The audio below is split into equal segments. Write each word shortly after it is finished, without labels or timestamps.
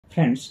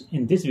Friends,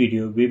 in this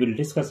video we will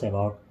discuss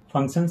about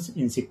functions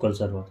in SQL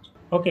Server.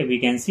 Okay, we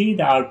can see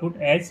the output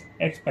as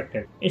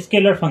expected.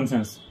 Scalar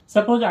functions.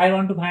 Suppose I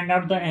want to find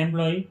out the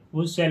employee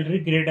whose salary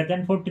greater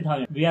than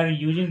 40,000. We are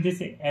using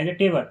this as a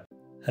table.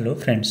 Hello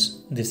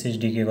friends, this is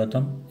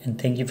Gautam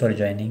and thank you for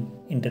joining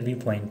Interview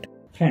Point.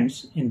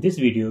 Friends, in this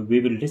video we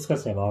will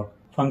discuss about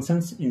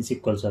functions in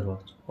SQL Server.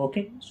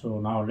 Okay,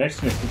 so now let's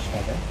get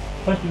started.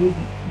 First we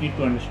need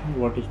to understand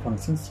what is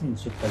functions in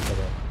SQL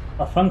Server.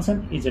 A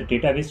function is a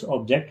database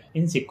object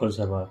in SQL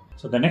Server.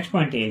 So the next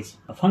point is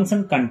a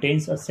function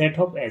contains a set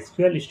of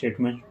SQL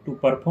statements to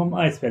perform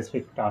a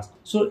specific task.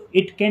 So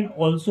it can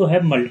also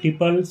have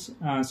multiple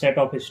set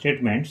of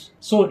statements.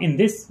 So in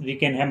this we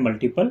can have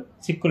multiple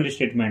SQL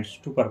statements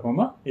to perform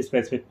a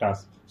specific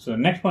task. So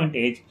next point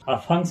is a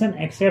function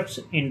accepts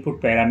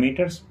input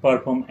parameters,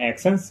 perform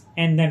actions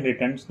and then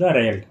returns the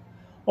result.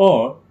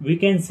 Or we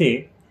can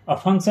say a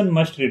function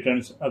must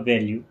returns a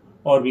value,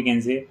 or we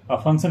can say a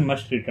function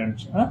must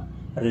returns a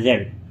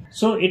result.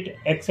 So it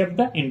accepts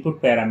the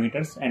input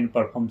parameters and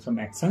perform some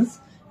actions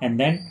and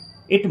then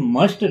it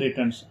must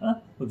returns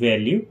a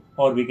value,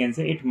 or we can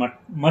say it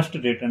must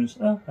returns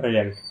a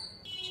result.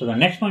 So the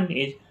next point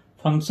is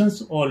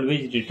functions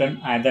always return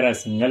either a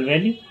single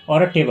value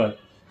or a table.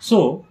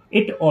 So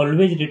it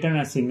always return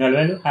a single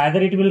value,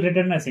 either it will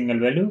return a single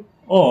value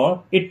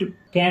or it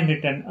can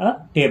return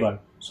a table.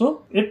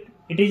 So it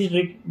is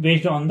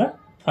based on the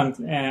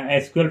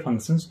SQL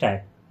functions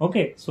type.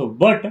 Okay, so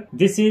but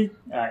this is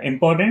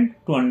important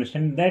to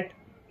understand that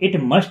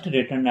it must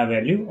return a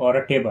value or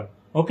a table.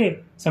 Okay,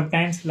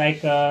 sometimes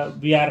like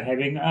we are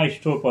having a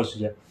store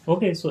procedure.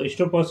 Okay, so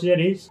store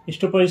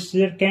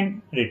procedure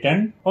can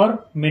return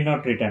or may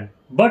not return,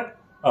 but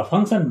a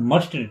function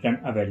must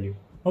return a value.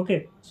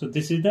 Okay, so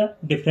this is the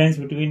difference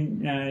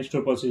between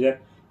store procedure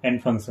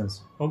and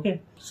functions.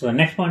 Okay, so the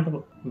next point,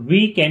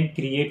 we can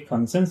create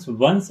functions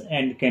once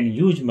and can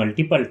use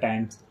multiple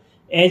times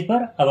as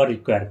per our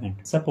requirement.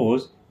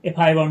 Suppose if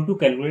I want to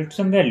calculate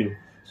some value,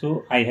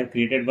 so I have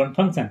created one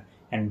function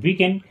and we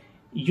can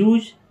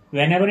use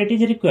whenever it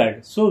is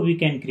required. So we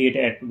can create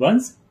at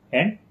once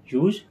and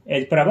use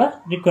as per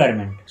our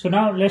requirement. So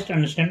now let's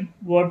understand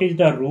what is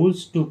the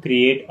rules to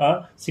create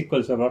a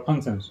SQL Server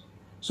functions.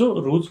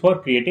 So rules for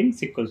creating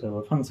SQL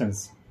Server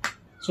functions.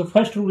 So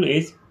first rule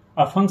is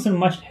a function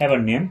must have a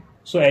name.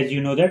 So as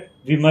you know that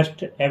we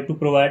must have to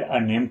provide a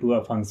name to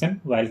a function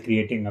while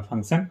creating a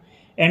function,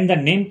 and the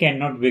name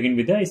cannot begin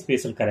with a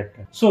special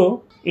character.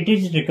 So it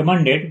is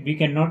recommended we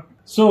cannot.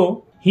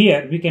 So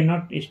here we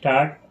cannot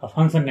start a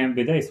function name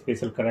with a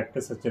special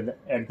character such as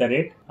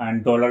 @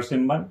 and dollar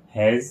symbol,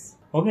 has.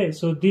 Okay,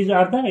 so these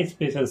are the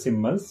special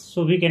symbols.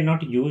 So we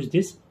cannot use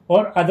this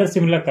or other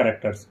similar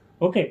characters.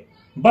 Okay,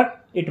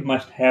 but it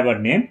must have a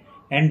name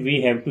and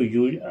we have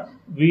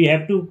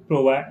to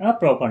provide a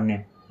proper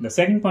name. The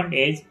second point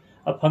is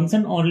a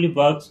function only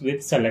works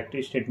with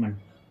select statement.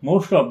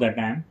 Most of the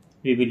time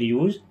we will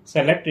use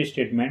select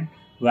statement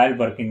while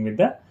working with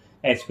the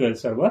SQL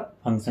Server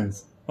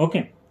functions.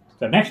 Okay.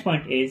 The next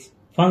point is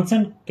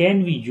function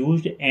can be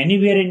used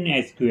anywhere in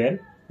SQL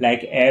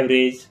like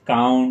average,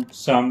 count,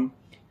 sum,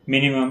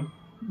 minimum,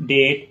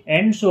 date,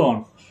 and so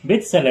on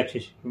with select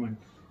statement.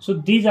 So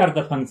these are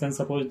the functions.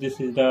 Suppose this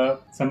is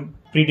some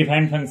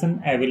predefined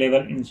function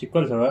available in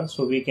SQL Server.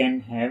 So we can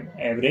have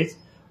average.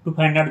 To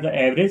find out the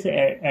average,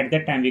 at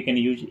that time we can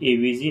use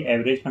AVG,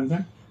 average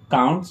function.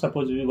 Count,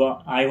 suppose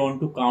I want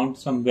to count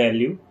some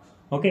value.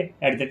 Okay,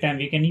 at that time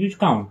we can use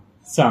count,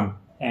 sum,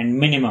 and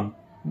minimum,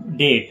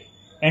 date,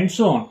 and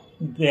so on.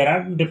 There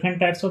are different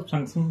types of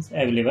functions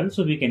available,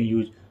 so we can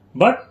use,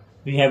 but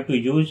we have to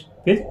use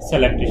with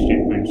select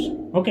statements.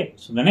 Okay,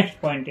 so the next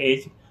point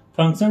is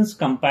functions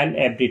compile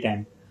every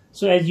time.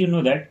 So as you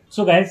know that,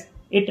 so guys,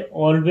 it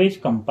always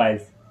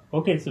compiles.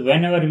 Okay, so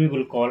whenever we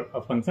will call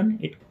a function,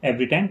 it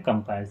every time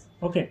compiles.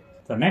 Okay,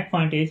 so next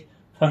point is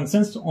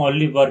functions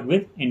only work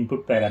with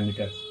input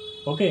parameters.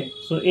 Okay,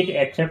 so it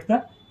accepts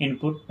the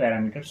input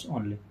parameters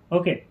only.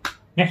 Okay,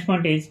 next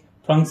point is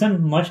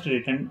function must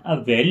return a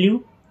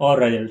value or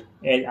result,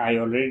 as I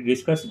already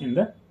discussed in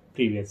the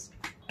previous.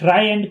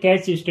 Try and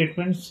catch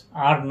statements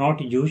are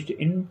not used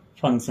in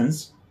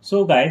functions.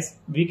 So guys,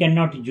 we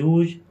cannot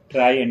use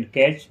try and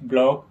catch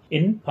block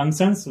in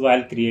functions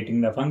while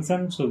creating the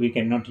function. So we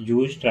cannot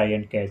use try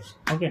and catch.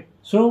 Okay,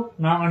 so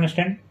now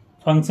understand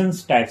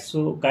functions types.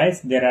 So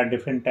guys, there are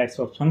different types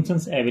of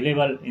functions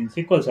available in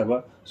SQL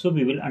Server. So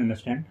we will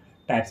understand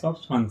types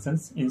of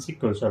functions in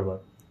SQL Server.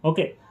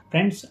 Okay,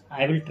 friends,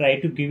 I will try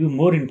to give you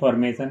more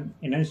information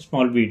in a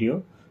small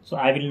video. So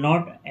I will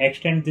not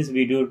extend this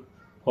video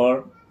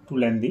for too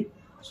lengthy.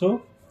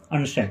 So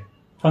understand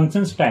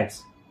functions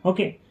types.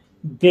 Okay,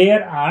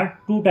 there are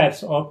two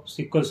types of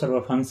SQL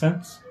Server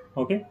functions.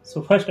 Okay,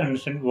 so first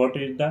understand what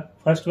is the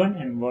first one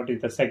and what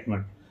is the second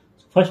one.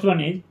 So first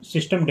one is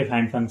system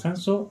defined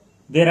functions. So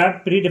there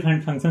are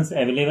predefined functions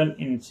available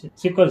in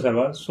SQL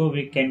Server, so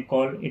we can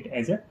call it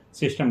as a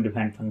system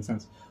defined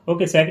functions.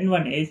 Okay, second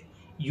one is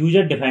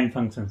user defined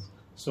functions.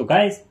 So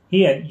guys,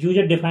 here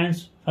user defined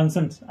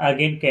functions are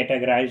again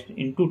categorized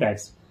in two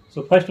types.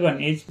 So first one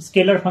is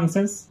scalar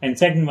functions and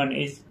second one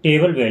is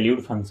table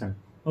valued function.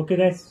 Okay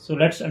guys, so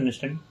let's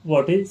understand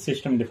what is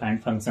system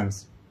defined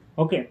functions.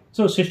 Okay,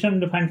 so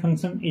system defined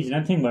function is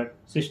nothing but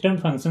system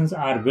functions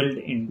are built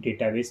in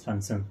database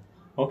function.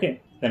 Okay,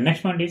 the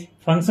next one is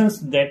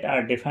functions that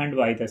are defined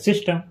by the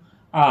system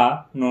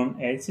are known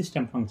as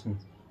system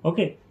functions.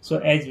 Okay, so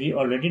as we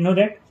already know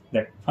that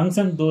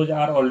functions those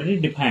are already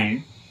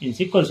defined in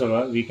SQL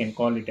Server, we can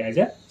call it as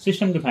a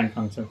system defined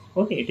function.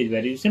 Okay, it is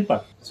very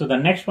simple. So the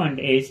next point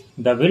is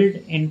the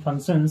built-in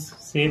functions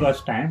save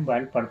us time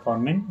while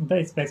performing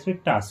the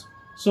specific task.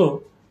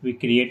 So we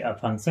create a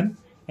function,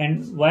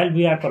 and while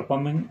we are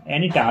performing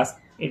any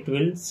task, it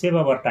will save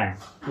our time.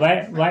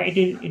 Why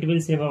it will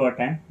save our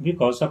time?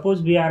 Because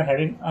suppose we are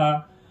having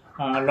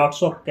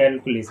lots of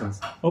calculations.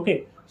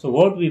 Okay, so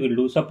what we will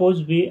do,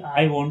 suppose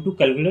I want to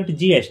calculate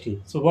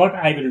GST. So what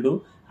I will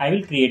do, I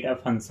will create a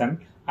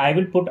function. I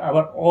will put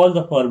all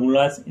the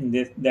formulas in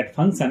that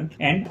function,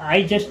 and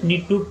I just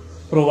need to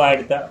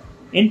provide the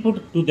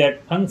input to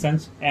that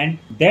functions, and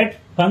that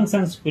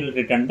functions will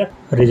return the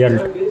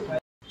result.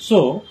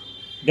 So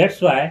that's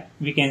why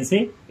we can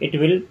say it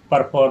will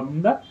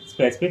perform the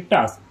specific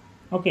task.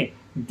 Okay,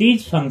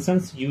 these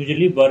functions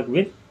usually work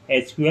with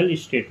SQL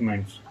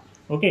statements.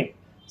 Okay,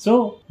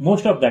 so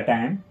most of the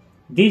time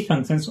these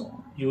functions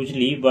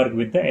usually work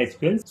with the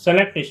SQL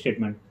select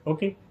statement.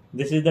 Okay,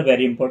 this is the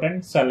very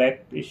important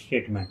select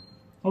statement.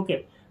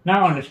 Okay,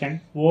 now understand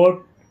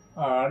what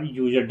are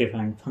user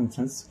defined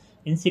functions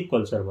in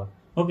SQL Server.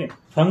 Okay,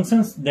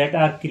 functions that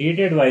are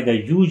created by the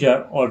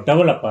user or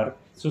developer.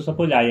 So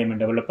suppose I am a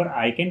developer,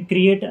 I can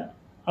create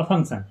a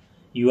function.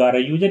 You are a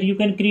user, you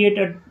can create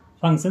a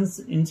functions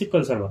in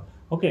SQL Server.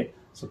 Okay,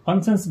 so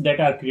functions that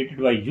are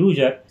created by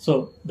user.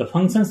 So the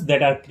functions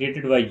that are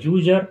created by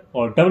user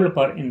or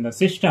developer in the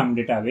system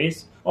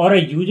database or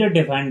a user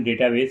defined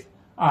database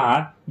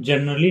are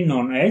generally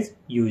known as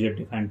user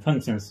defined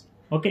functions.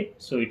 Okay,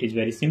 so it is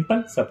very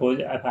simple. Suppose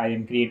if I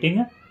am creating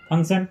a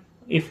function,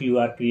 if you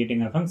are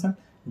creating a function,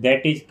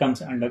 that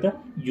comes under the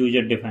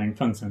user defined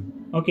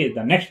function. Okay,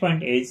 the next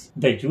point is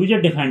the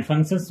user defined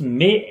functions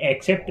may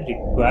accept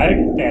required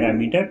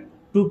parameter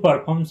to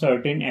perform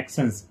certain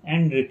actions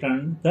and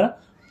return the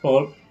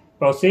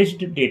processed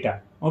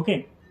data.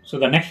 Okay, so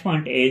the next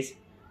point is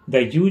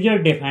the user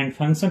defined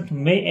function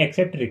may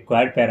accept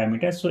required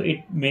parameters. So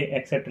it may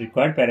accept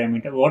required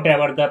parameter,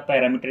 whatever the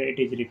parameter it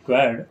is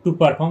required to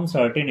perform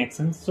certain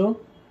actions.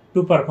 So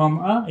to perform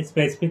a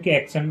specific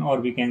action, or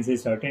we can say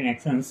certain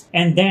actions,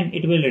 and then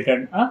it will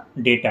return a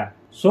data.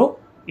 So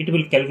it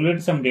will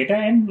calculate some data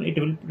and it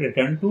will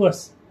return to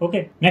us.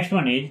 Okay, next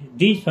one is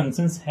these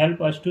functions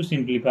help us to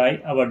simplify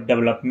our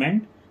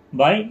development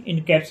by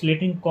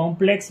encapsulating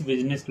complex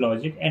business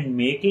logic and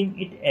making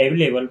it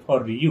available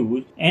for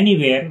reuse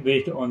anywhere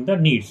based on the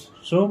needs.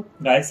 So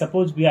guys,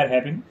 suppose we are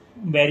having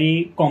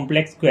very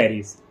complex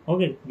queries.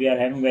 Okay, we are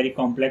having very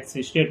complex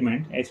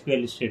statements,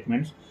 SQL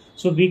statements.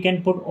 So we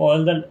can put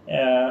all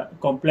the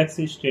complex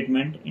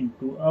statement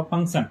into a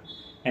function,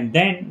 and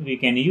then we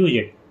can use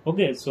it.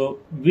 Okay, so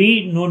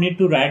we no need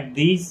to write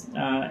these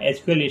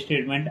SQL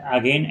statement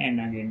again and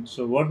again.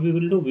 So what we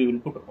will do, we will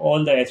put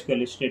all the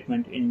SQL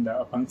statement in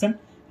the function,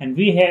 and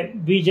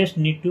we just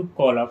need to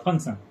call a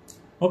function.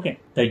 Okay,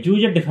 the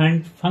user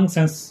defined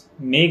functions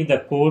make the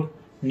code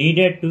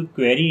needed to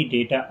query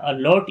data a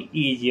lot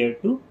easier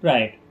to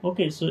write.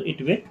 Okay, so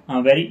it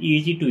will very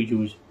easy to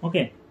use.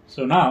 Okay,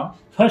 so now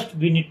first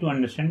we need to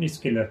understand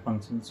scalar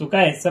function. So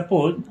guys,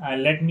 suppose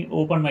let me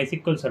open my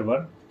SQL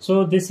Server.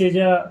 So this is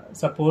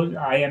suppose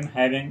I am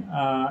having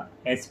a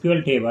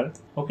SQL table.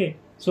 Okay,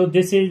 so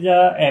this is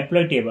a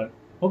employee table.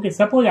 Okay,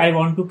 suppose I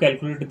want to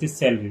calculate this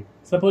salary.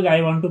 Suppose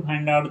I want to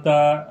find out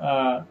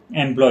the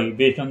employee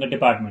based on the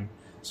department.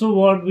 So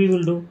what we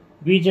will do,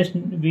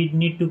 we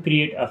need to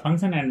create a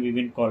function and we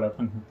will call a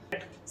function.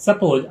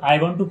 Suppose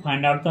I want to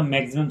find out the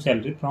maximum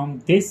salary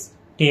from this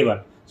table.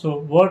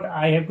 So what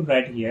I have to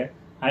write here,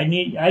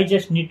 I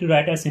just need to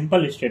write a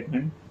simple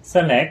statement,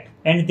 select,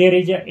 and there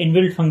is an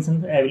inbuilt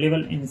function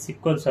available in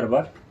SQL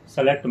Server,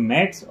 select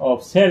max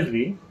of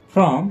salary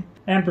from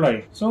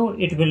employee. So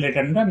it will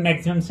return the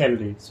maximum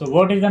salary. So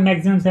what is the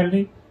maximum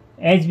salary?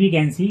 As we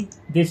can see,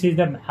 this is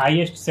the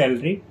highest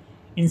salary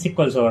in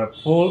SQL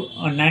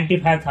Server.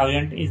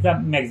 95,000 is the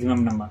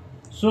maximum number.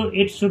 So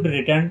it should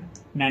return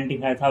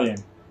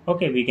 95,000.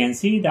 Okay, we can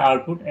see the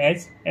output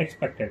as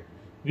expected.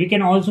 We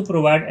can also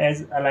provide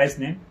as alias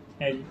name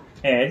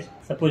as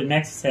suppose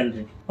max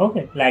salary.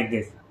 Okay, like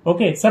this.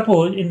 Okay,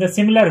 suppose in the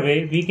similar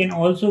way we can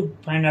also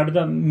find out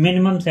the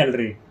minimum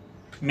salary,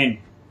 min.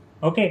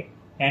 Okay,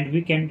 and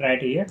we can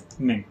write here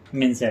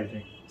min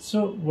salary.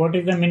 So what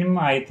is the minimum?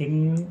 I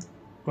think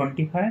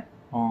 25.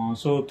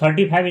 So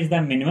 35 is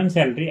the minimum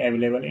salary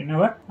available in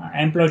our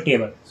employee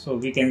table. So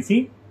we can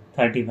see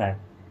 35,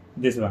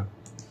 this one.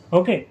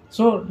 Okay,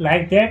 so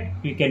like that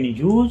we can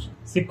use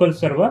SQL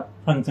Server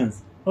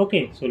functions.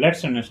 Okay, so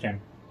let's understand.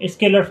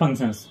 Scalar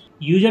functions.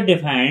 User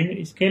defined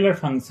scalar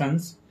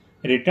functions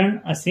return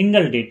a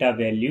single data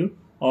value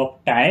of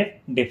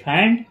type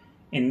defined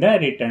in the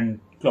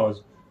return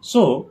clause.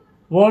 So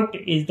what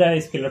is the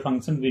scalar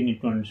function we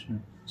need to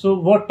understand. So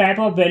what type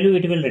of value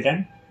it will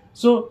return?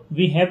 So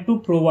we have to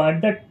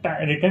provide the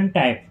return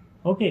type.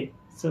 Okay,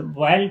 so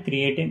while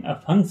creating a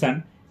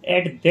function,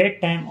 at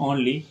that time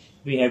only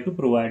we have to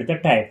provide the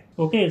type.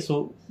 Okay,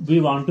 so we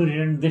want to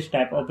return this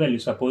type of value.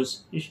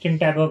 Suppose string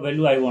type of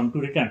value I want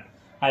to return.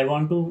 I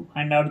want to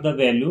find out the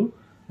value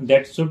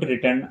that should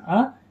return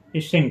a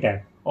string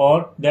type,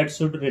 or that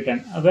should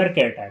return a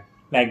varchar type,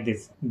 like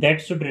this.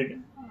 That should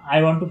return.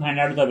 I want to find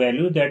out the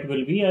value that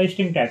will be a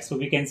string type, so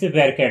we can say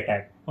varchar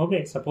type.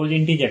 Okay, suppose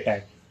integer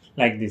type,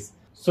 like this.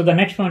 So the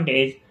next point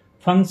is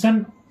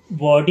function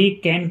body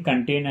can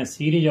contain a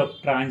series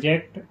of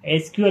transact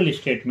SQL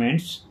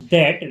statements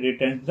that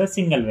returns the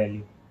single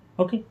value.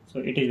 Okay, so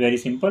it is very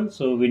simple,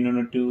 so we don't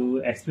need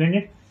to explain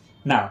it.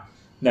 Now,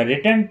 the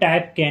return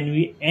type can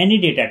be any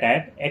data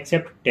type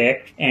except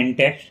text,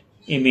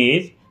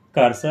 image,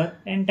 cursor,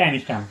 and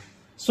timestamp.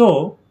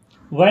 So,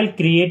 while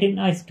creating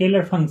a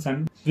scalar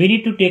function, we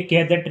need to take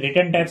care that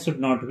return type should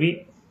not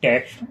be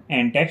text,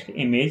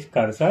 image,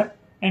 cursor,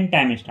 and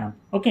timestamp.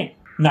 Okay,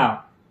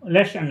 now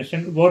let's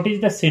understand what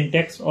is the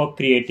syntax of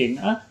creating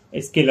a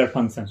scalar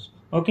functions.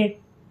 Okay,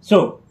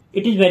 so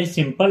it is very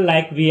simple,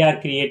 like we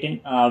are creating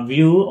a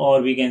view,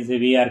 or we can say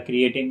we are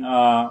creating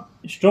a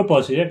store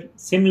procedure.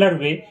 Similar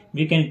way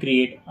we can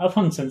create a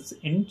functions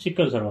in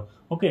SQL Server.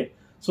 Okay,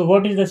 so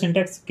what is the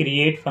syntax?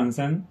 Create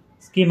function,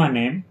 schema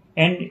name,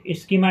 and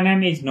schema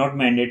name is not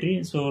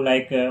mandatory. So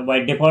like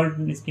by default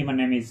schema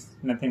name is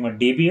nothing but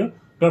dbo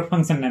dot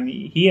function name.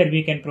 Here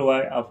we can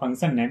provide a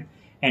function name,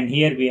 and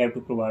here we have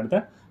to provide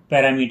the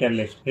parameter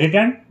list.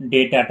 Return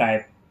data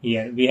type.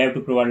 Here we have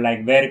to provide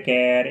like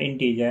varchar,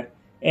 integer,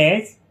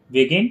 as,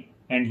 begin,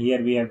 and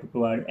here we have to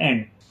provide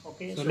end.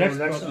 Okay, so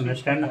let's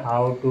understand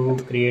how to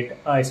create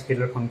a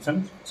scalar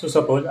function. So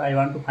suppose I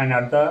want to find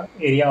out the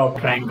area of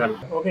triangle.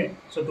 Okay,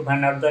 so to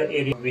find out the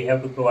area, we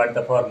have to provide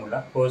the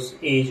formula. Suppose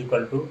a is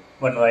equal to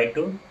 1 by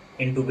 2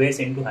 into base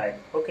into height.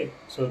 Okay,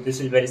 so this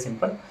is very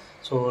simple.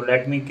 So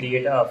let me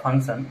create a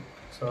function.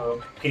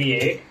 So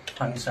create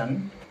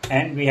function,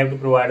 and we have to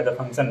provide the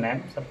function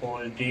name.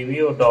 Suppose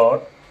dvo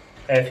dot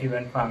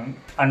fun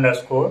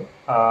underscore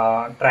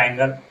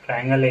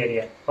triangle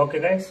area. Okay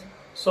guys,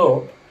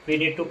 so we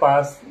need to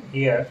pass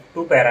here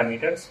two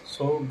parameters,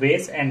 so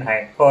base and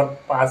height. For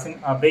passing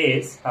a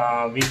base,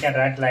 we can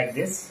write like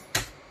this.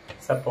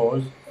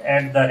 Suppose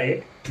at the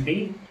rate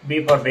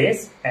b for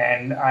base,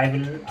 and I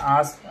will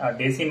ask a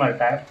decimal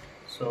type,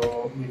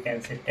 so we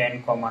can say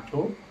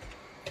 10,2.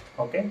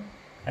 Okay,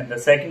 and the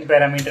second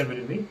parameter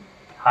will be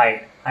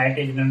height. Height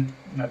is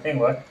nothing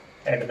but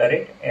at the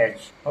rate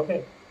h.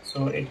 Okay,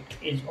 so it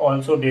is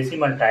also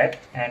decimal type,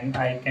 and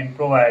I can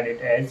provide it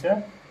as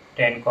a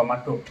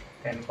 10,2.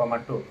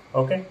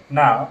 Okay,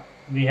 now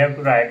we have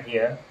to write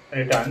here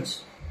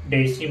returns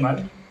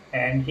decimal,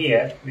 and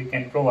here we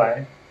can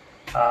provide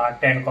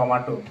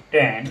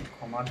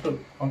 10,2.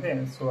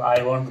 Okay, so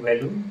I want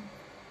value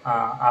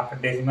after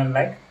decimal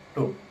like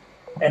 2,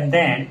 and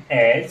then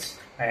as,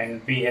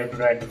 and we have to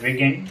write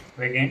begin,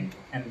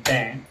 and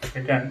then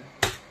return.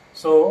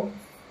 So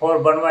for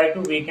 1 by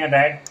 2 we can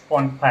write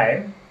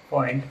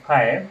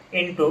 0.5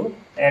 into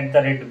at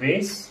the rate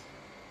base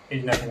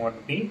is nothing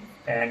but b,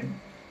 and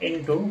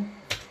into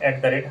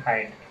at the rate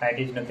height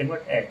is nothing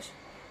but h.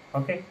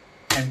 Okay,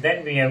 and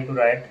then we have to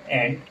write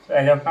end. So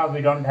as of now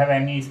we don't have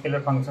any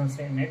scalar functions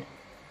in it,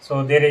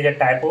 so there is a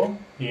typo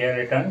here,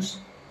 returns,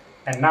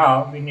 and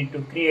now we need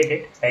to create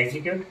it,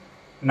 execute.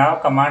 Now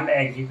command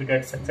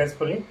executed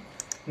successfully.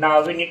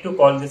 Now we need to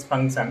call this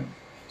function.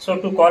 So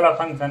to call a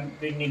function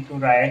we need to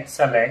write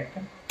select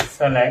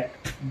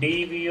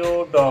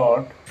dvo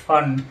dot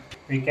fun.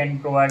 We can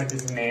provide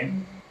this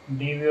name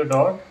dvo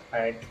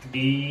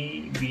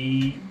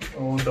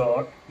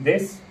dot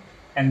this,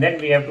 and then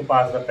we have to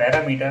pass the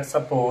parameter,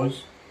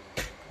 suppose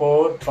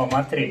 4,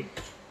 3.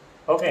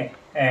 Okay,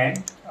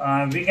 and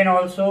we can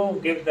also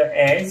give the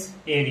as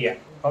area.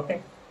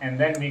 Okay, and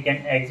then we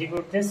can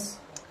execute this.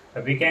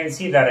 We can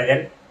see the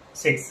result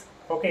 6.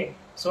 Okay,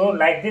 so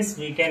like this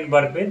we can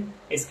work with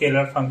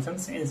scalar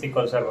functions in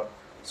SQL Server.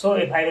 So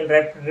if I will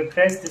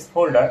refresh this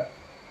folder,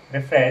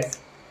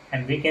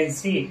 and we can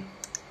see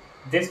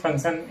this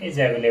function is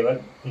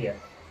available here.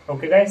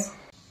 Okay guys,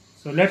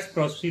 so let's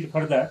proceed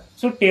further.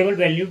 So table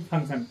value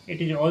function, it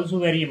is also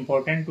very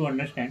important to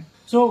understand.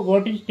 So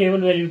what is table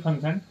value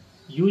function?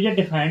 User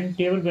defined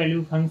table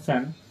value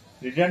function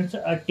returns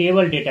a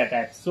table data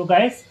type. So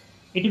guys,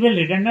 it will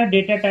return a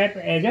data type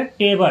as a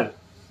table.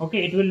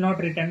 Okay, it will not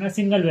return a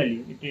single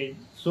value. It is,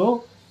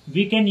 so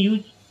we can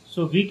use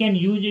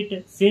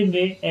it same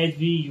way as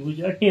we use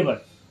a table.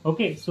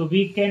 Okay, so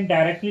we can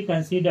directly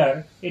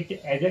consider it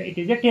as it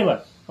is a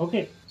table.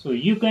 Okay, so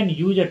you can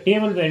use a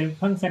table value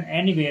function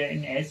anywhere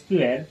in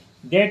SQL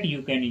that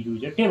you can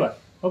use a table.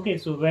 Okay,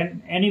 so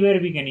when anywhere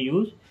we can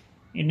use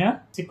in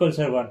a SQL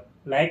Server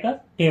like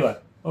a table.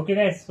 Okay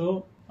guys,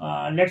 so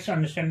let's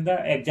understand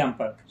the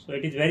example. So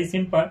it is very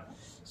simple.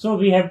 So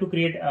we have to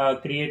create a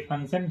create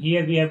function.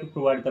 Here we have to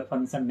provide the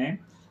function name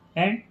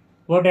and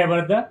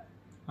whatever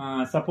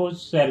the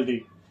suppose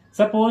salary.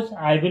 Suppose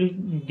I will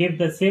give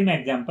the same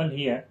example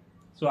here.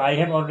 So I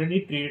have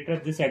already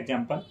created this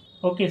example.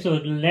 Okay, so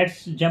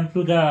let's jump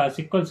to the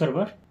SQL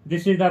Server.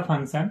 This is the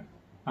function,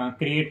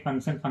 create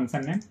function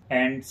name,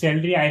 and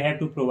salary I have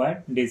to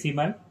provide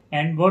decimal.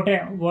 And what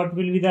will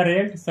be the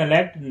result?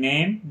 Select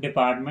name,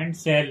 department,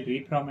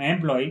 salary from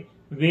employee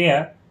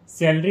where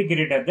salary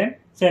greater than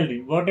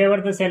salary. Whatever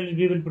the salary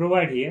we will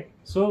provide here.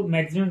 So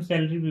maximum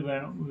salary we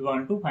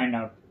want to find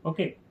out.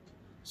 Okay.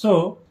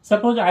 So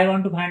suppose I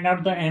want to find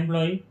out the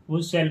employee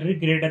whose salary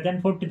greater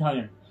than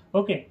 40,000.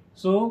 Okay.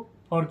 So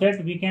for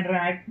that we can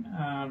write,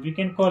 we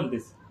can call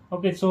this.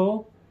 Okay.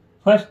 So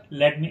first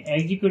let me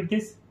execute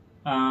this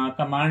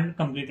command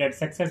completed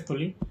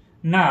successfully.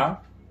 Now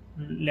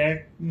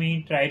let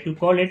me try to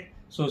call it.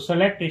 So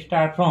select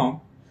star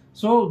from.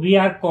 So we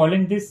are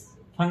calling this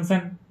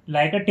function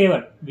like a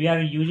table. We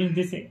are using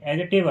this as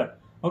a table.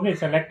 Okay,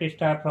 select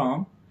star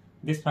from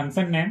this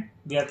function name.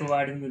 We are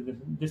providing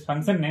this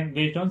function name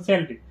based on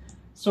salary.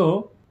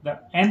 So the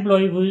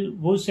employee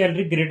whose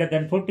salary greater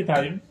than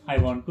 40,000 I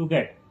want to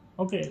get.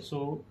 Okay,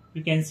 so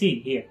we can see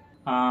here.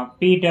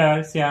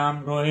 Peter,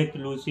 Syam, Rohit,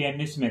 Lucy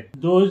and Smith.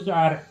 Those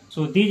are,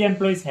 so these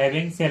employees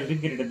having salary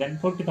greater than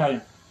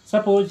 40,000.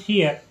 Suppose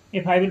here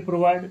if I will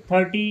provide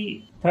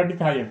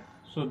 30,000,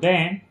 so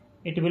then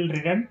it will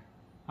return.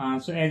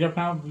 So as of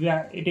now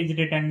it is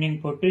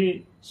returning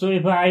 40. So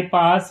if I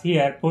pass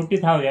here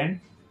 40,000,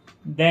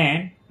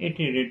 then it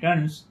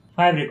returns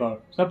 5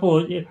 records.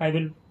 Suppose if I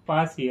will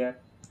pass here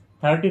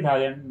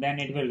 30,000, then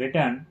it will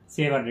return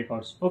 7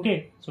 records.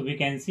 Okay, so we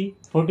can see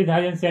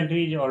 40,000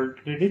 salary is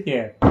already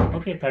there.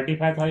 Okay,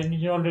 35,000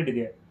 is already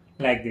there,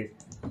 like this.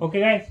 Okay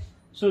guys,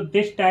 so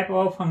this type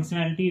of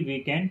functionality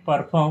we can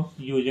perform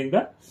using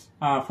the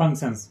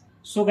functions.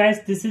 So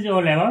guys, this is all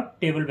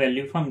about table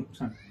value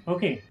function.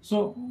 Okay,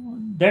 so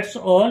that's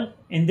all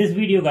in this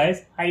video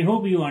guys. I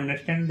hope you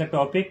understand the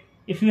topic.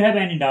 If you have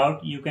any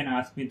doubt, you can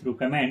ask me through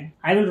comment.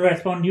 I will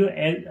respond you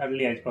as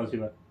early as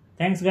possible.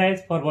 Thanks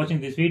guys for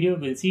watching this video.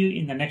 We'll see you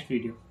in the next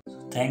video.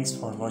 Thanks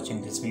for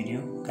watching this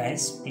video.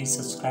 Guys, please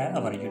subscribe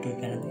our YouTube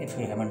channel if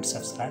you haven't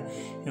subscribed.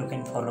 You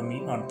can follow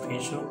me on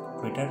Facebook,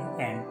 Twitter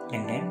and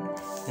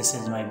LinkedIn. This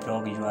is my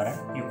blog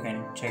URL. You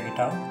can check it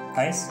out.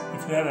 Guys,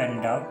 if you have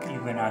any doubt, you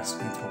can ask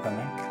me through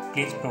comment.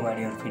 Please provide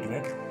your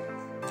feedback.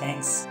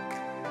 Thanks.